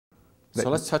So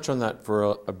let's touch on that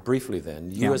for briefly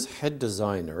then. You as head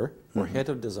designer, or head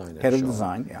of design at Shaw. Head of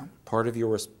design, yeah. Part of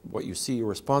your, what you see your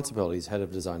responsibilities, head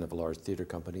of design of a large theatre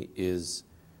company, is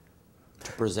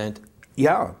to present.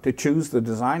 Yeah, to choose the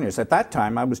designers. At that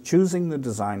time, I was choosing the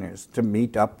designers to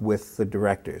meet up with the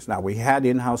directors. Now, we had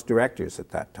in-house directors at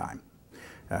that time.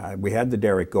 We had the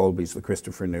Derek Golbys, the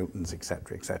Christopher Newtons, et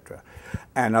cetera,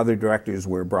 and other directors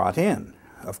were brought in,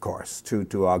 of course,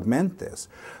 to augment this.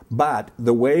 But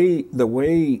the way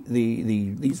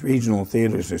these regional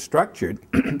theatres are structured,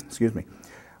 excuse me,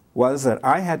 was that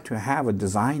I had to have a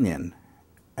design in,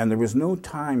 and there was no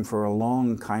time for a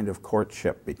long kind of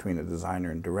courtship between a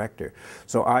designer and director.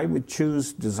 So I would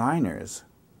choose designers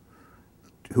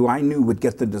who I knew would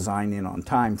get the design in on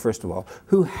time, first of all,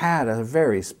 who had a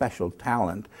very special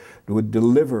talent, would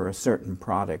deliver a certain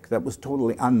product that was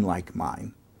totally unlike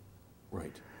mine.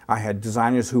 Right. I had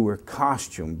designers who were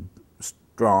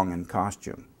strong in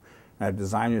costume. I had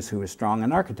designers who were strong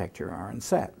in architecture or in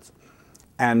sets.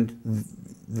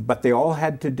 But they all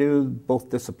had to do both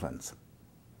disciplines.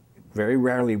 Very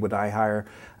rarely would I hire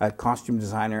a costume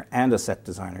designer and a set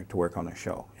designer to work on a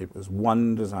show. It was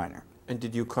one designer. And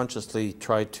did you consciously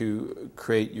try to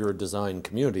create your design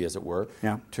community, as it were,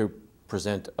 to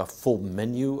present a full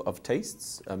menu of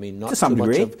tastes? I mean, not to some too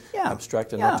degree, much of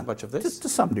abstract and not too much of this? To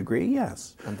some degree,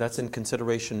 yes. And that's in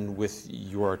consideration with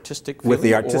your artistic with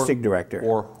the artistic director.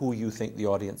 Or who you think the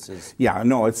audience is? Yeah,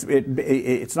 no,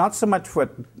 it's not so much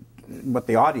what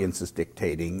the audience is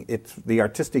dictating, it's the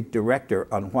artistic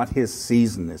director on what his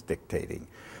season is dictating.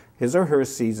 His or her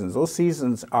seasons, those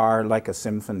seasons are like a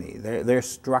symphony. They're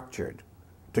structured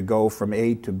to go from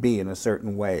A to B in a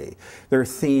certain way. There are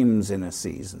themes in a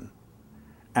season.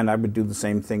 And I would do the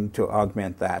same thing to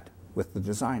augment that with the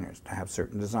designers, to have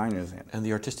certain designers in. And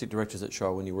the artistic directors at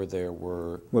Shaw, when you were there,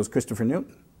 was Christopher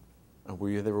Newton. Were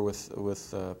you there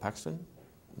with Paxton?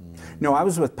 No, I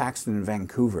was with Paxton in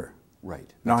Vancouver.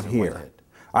 Right. Not here.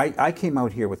 I came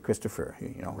out here with Christopher,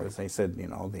 you know, as I said, you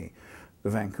know, the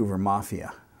Vancouver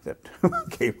Mafia that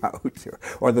came out,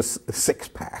 or the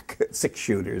six-pack, six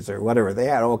shooters or whatever. They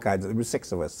had all kinds of, there were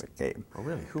six of us that came. Oh,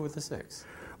 really? Who were the six?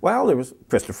 Well, there was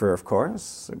Christopher, of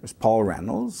course. There was Paul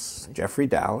Reynolds, Jeffrey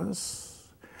Dallas,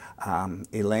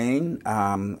 Elaine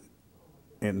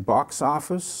in box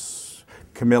office,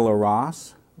 Camilla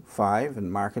Ross, 5 in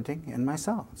marketing, and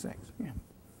myself, 6. Yeah.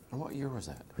 And what year was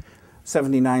that?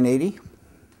 79, 80.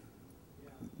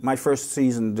 My first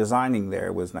season designing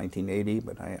there was 1980,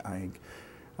 but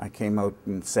I came out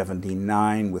in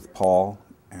 79 with Paul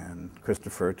and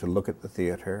Christopher to look at the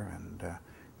theater, and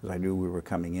because I knew we were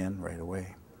coming in right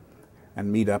away,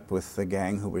 and meet up with the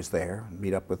gang who was there,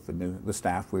 meet up with the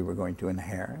staff we were going to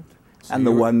inherit, so and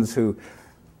the ones who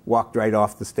walked right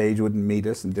off the stage, wouldn't meet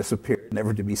us, and disappeared,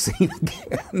 never to be seen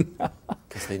again.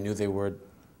 Because they knew they would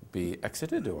be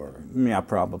exited, or? Yeah,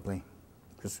 probably.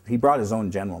 Because he brought his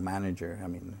own general manager. I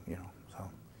mean, you know.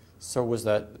 So was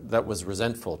that was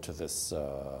resentful to this?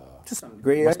 To some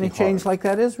degree, any change like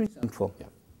that is resentful. Yeah.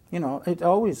 You know,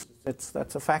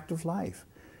 that's a fact of life.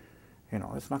 You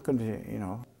know, it's not going to, you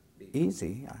know, be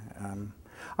easy.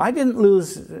 I didn't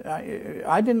lose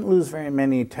very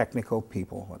many technical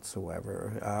people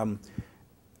whatsoever.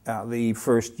 The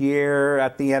first year,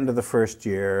 at the end of the first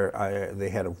year, the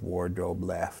head of wardrobe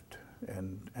left,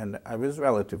 and I was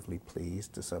relatively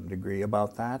pleased to some degree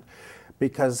about that,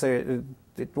 because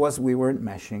we weren't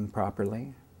meshing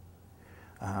properly.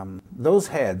 Those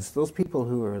heads, those people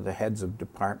who are the heads of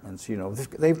departments, you know,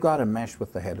 they've got to mesh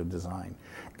with the head of design,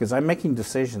 because I'm making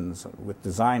decisions with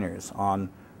designers on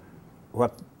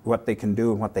what they can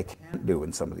do and what they can't do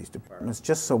in some of these departments,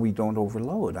 just so we don't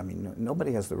overload. I mean,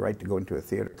 nobody has the right to go into a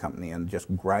theater company and just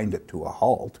grind it to a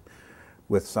halt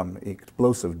with some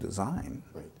explosive design.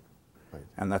 Right. Right.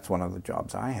 And that's one of the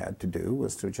jobs I had to do,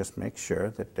 was to just make sure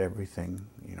that everything,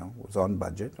 you know, was on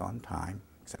budget, on time,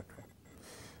 etc.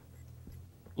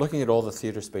 Looking at all the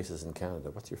theatre spaces in Canada,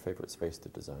 what's your favourite space to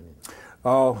design in?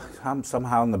 Oh,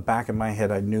 somehow in the back of my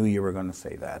head I knew you were going to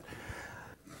say that.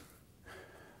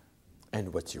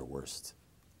 And what's your worst?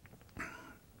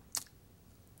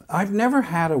 I've never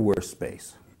had a worst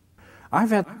space.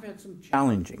 I've had some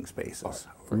challenging spaces,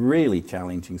 really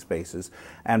challenging spaces,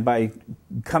 and by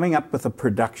coming up with a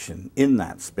production in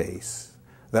that space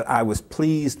that I was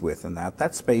pleased with, and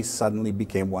that space suddenly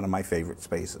became one of my favorite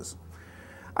spaces.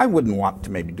 I wouldn't want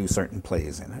to maybe do certain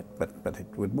plays in it, but it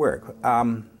would work.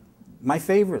 My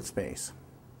favorite space,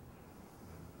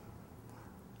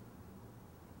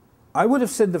 I would have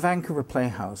said the Vancouver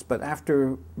Playhouse, but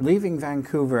after leaving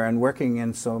Vancouver and working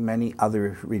in so many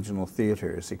other regional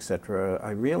theatres, etc.,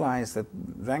 I realized that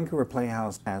Vancouver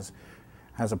Playhouse has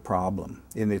has a problem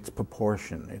in its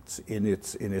proportion. It's in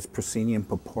its proscenium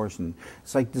proportion.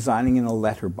 It's like designing in a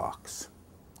letterbox.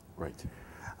 Right.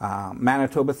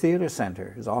 Manitoba Theatre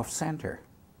Centre is off center.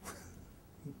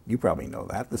 You probably know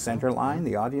that. The center line,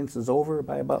 the audience is over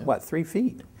by about, what, 3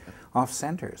 feet off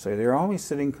center. So they're always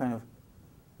sitting kind of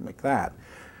like that.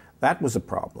 That was a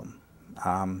problem.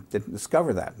 Didn't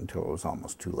discover that until it was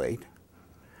almost too late.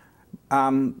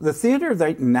 The theatre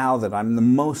right now that I'm the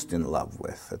most in love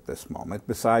with at this moment,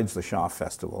 besides the Shaw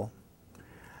Festival,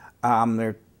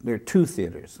 there are 2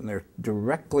 theatres, and they're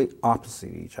directly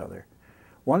opposite each other.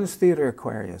 One is Theatre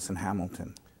Aquarius in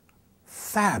Hamilton.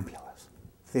 Fabulous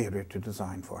theatre to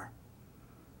design for.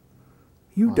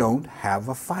 You don't have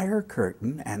a fire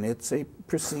curtain, and it's a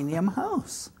proscenium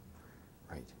house.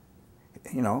 Right.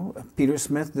 You know, Peter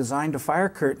Smith designed a fire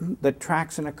curtain that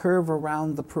tracks in a curve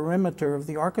around the perimeter of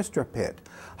the orchestra pit.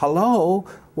 Hello,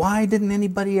 why didn't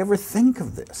anybody ever think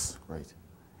of this? Right.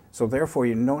 So therefore,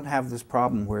 you don't have this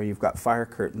problem where you've got fire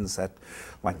curtains that,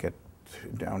 like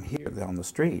down here, down the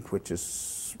street, which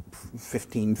is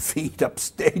 15 feet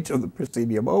upstage of the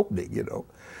proscenium opening, you know.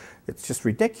 It's just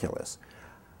ridiculous.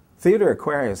 Theatre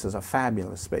Aquarius is a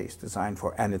fabulous space designed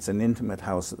for, and it's an intimate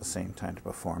house at the same time to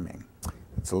performing.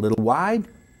 It's a little wide,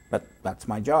 but that's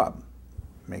my job.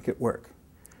 Make it work.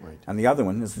 Right. And the other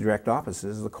one is the direct opposite,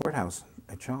 is the courthouse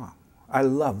at Shaw. I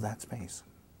love that space.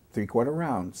 3/4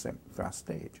 round, fast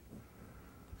stage.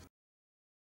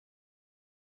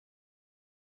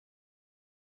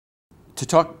 To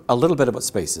talk a little bit about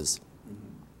spaces,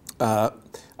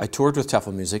 I toured with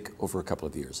Tefl Music over a couple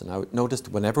of years, and I noticed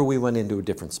whenever we went into a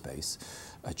different space,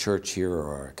 a church here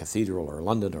or a cathedral or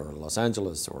London or Los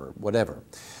Angeles or whatever,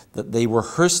 that they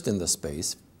rehearsed in the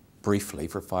space briefly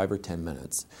for 5 or 10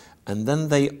 minutes, and then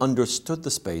they understood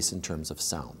the space in terms of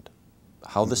sound.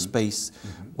 How the space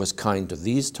was kind to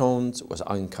these tones, was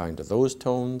unkind to those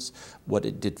tones, what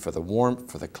it did for the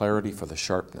warmth, for the clarity, for the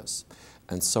sharpness.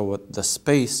 And so the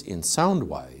space in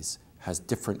sound-wise has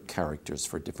different characters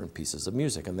for different pieces of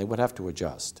music, and they would have to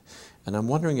adjust. And I'm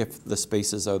wondering if the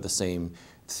spaces are the same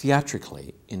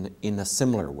theatrically in a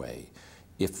similar way,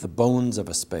 if the bones of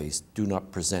a space do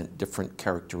not present different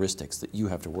characteristics that you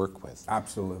have to work with.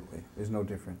 Absolutely. There's no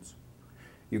difference.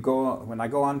 When I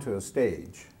go onto a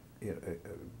stage,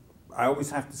 I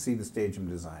always have to see the stage I'm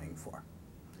designing for.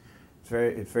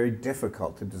 It's very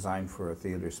difficult to design for a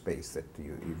theater space that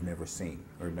you've never seen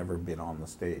or never been on the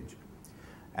stage.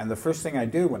 And the first thing I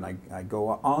do when I go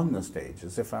on the stage,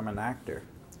 as if I'm an actor,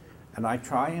 and I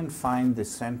try and find the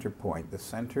center point, the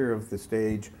center of the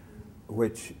stage,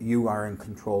 which you are in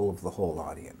control of the whole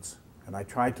audience. And I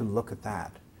try to look at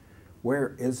that.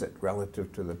 Where is it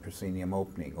relative to the proscenium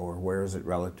opening, or where is it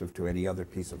relative to any other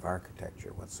piece of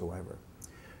architecture whatsoever?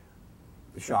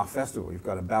 The Shaw Festival, you've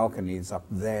got a balcony, it's up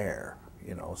there,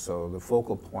 you know, so the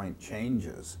focal point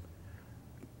changes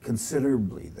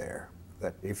considerably there.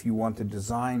 That if you want to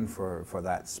design for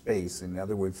that space, in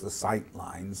other words, the sight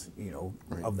lines, you know,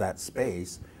 of that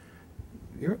space,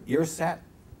 your set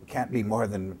can't be more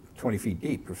than 20 feet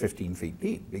deep or 15 feet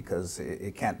deep because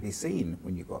it can't be seen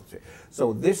when you go upstairs.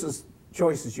 So this is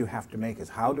choices you have to make, is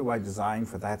how do I design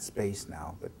for that space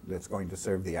now that's going to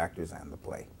serve the actors and the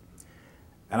play?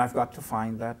 And I've got to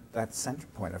find that center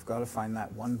point. I've got to find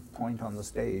that one point on the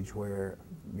stage where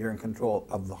you're in control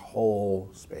of the whole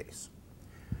space.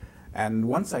 And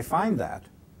once I find that,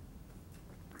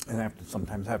 and I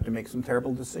sometimes have to make some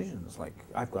terrible decisions, like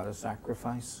I've got to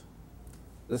sacrifice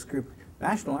this group.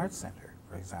 National Arts Center,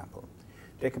 for example.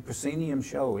 Take a proscenium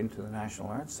show into the National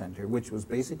Arts Center, which was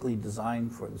basically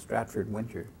designed for the Stratford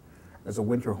winter, as a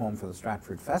winter home for the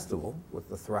Stratford Festival, with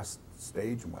the thrust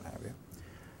stage and what have you.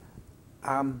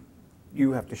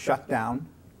 You have to shut down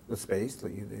the space,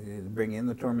 you bring in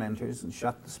the tormentors and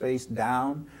shut the space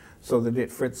down so that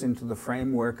it fits into the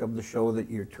framework of the show that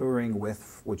you're touring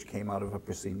with, which came out of a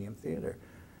proscenium theater.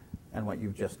 And what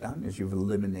you've just done is you've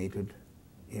eliminated,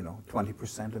 you know,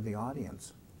 20% of the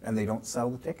audience, and they don't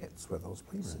sell the tickets for those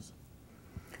places.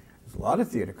 There's a lot of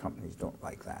theater companies don't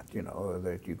like that, you know,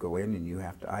 that you go in and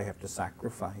I have to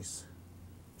sacrifice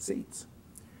seats.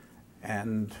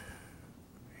 And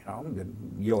you know,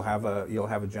 you'll have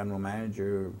a general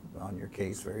manager on your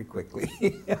case very quickly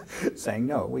saying,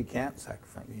 no, we can't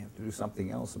sacrifice, you have to do something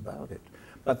else about it.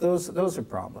 But those are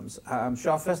problems.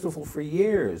 Shaw Festival, for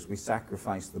years, we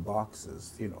sacrificed the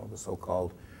boxes, you know, the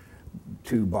so-called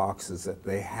 2 boxes that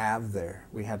they have there.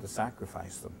 We had to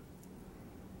sacrifice them.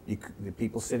 The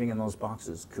people sitting in those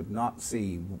boxes could not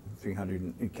see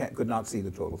could not see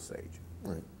the total stage.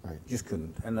 Right, right. Just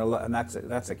couldn't, and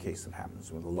that's a case that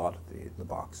happens with a lot of the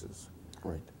boxes.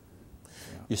 Right.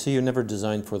 Yeah. You see, you never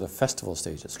designed for the festival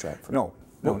stage at Stratford. No,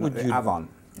 Avon.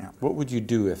 Yeah. What would you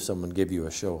do if someone gave you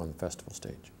a show on the festival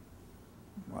stage?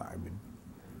 Well, I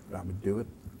would do it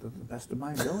to the best of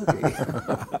my ability.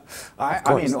 I've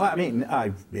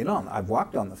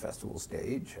walked on the festival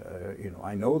stage.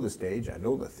 I know the stage, I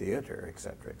know the theater,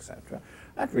 etc., etc.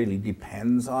 That really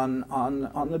depends on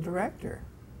the director.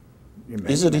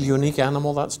 Is it a unique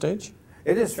animal, that stage?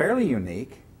 It is fairly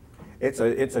unique. It's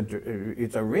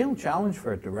a real challenge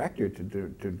for a director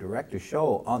to direct a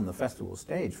show on the festival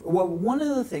stage. Well, one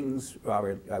of the things,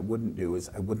 Robert, I wouldn't do is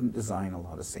I wouldn't design a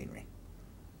lot of scenery.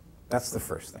 That's the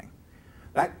first thing.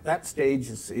 That stage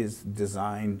is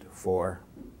designed for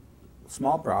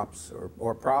small props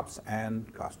or props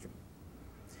and costume.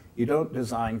 You don't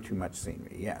design too much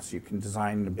scenery. Yes, you can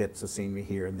design the bits of scenery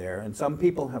here and there, and some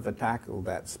people have tackled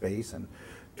that space and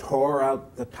tore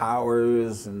out the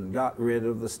towers and got rid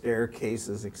of the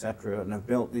staircases, etc., and have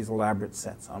built these elaborate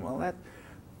sets on. Well,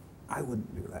 I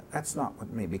wouldn't do that. That's not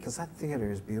what me, because that theater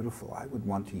is beautiful. I would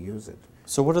want to use it.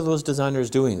 So what are those designers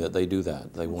doing that they do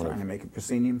that? They want trying to make a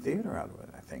proscenium theater out of it,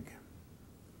 I think.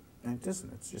 And it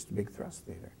isn't. It's just a big thrust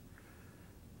theater.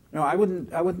 No, I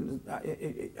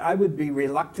would be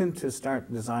reluctant to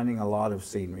start designing a lot of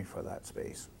scenery for that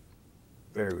space.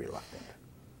 Very reluctant.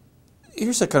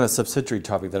 Here's a kind of subsidiary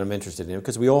topic that I'm interested in,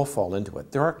 because we all fall into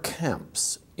it. There are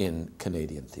camps in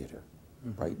Canadian theatre,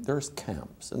 right? There's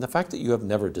camps. And the fact that you have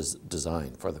never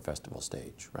designed for the festival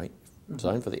stage, right?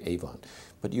 Designed for the Avon,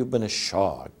 but you've been a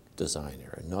Shaw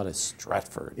designer and not a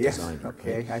Stratford designer.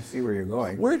 Okay, right? I see where you're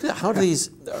going. How do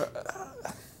these...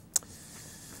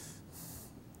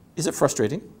 is it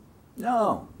frustrating?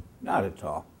 No, not at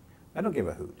all. I don't give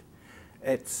a hoot.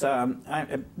 It's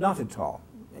not at all.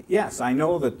 Yes, I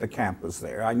know that the camp was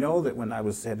there. I know that when I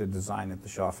was head of design at the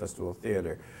Shaw Festival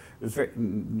Theatre,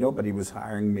 nobody was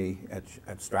hiring me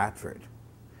at Stratford.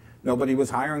 Nobody was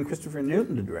hiring Christopher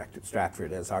Newton to direct at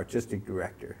Stratford as artistic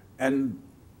director, and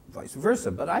vice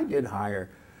versa. But I did hire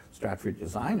Stratford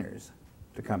designers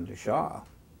to come to Shaw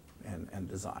and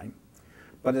design.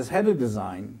 But as head of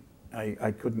design,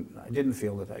 I didn't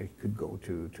feel that I could go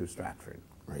to Stratford.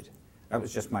 Right. That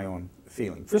was just my own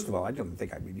feeling. First of all, I don't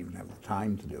think I would even have the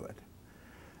time to do it.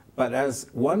 But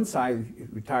once I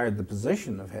retired the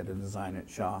position of head of design at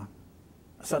Shaw,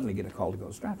 I suddenly get a call to go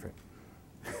to Stratford.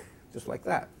 Just like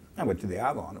that. I went to the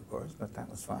Avon, of course, but that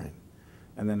was fine.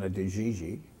 And then I did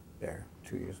Gigi there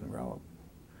 2 years in a row.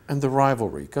 And the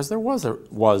rivalry, because there was a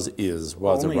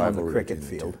rivalry. On the cricket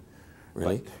field.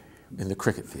 Really? In the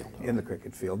cricket field? In the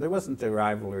cricket field. There wasn't a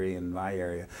rivalry in my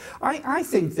area. I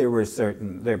think there were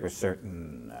certain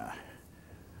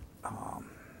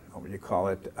what would you call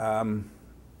it? There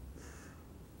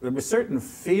were certain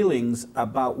feelings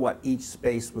about what each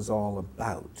space was all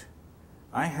about.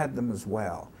 I had them as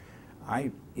well.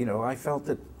 I felt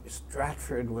that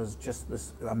Stratford was just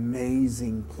this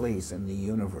amazing place in the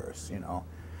universe,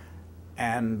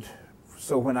 And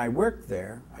so when I worked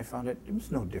there, I found it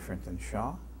was no different than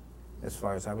Shaw, as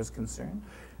far as I was concerned.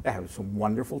 They have some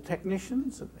wonderful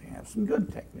technicians, and they have some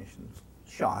good technicians.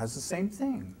 Shaw has the same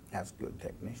thing, has good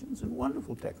technicians and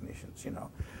wonderful technicians,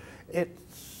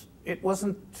 It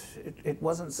wasn't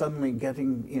suddenly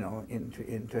getting,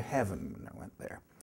 into heaven when I went there.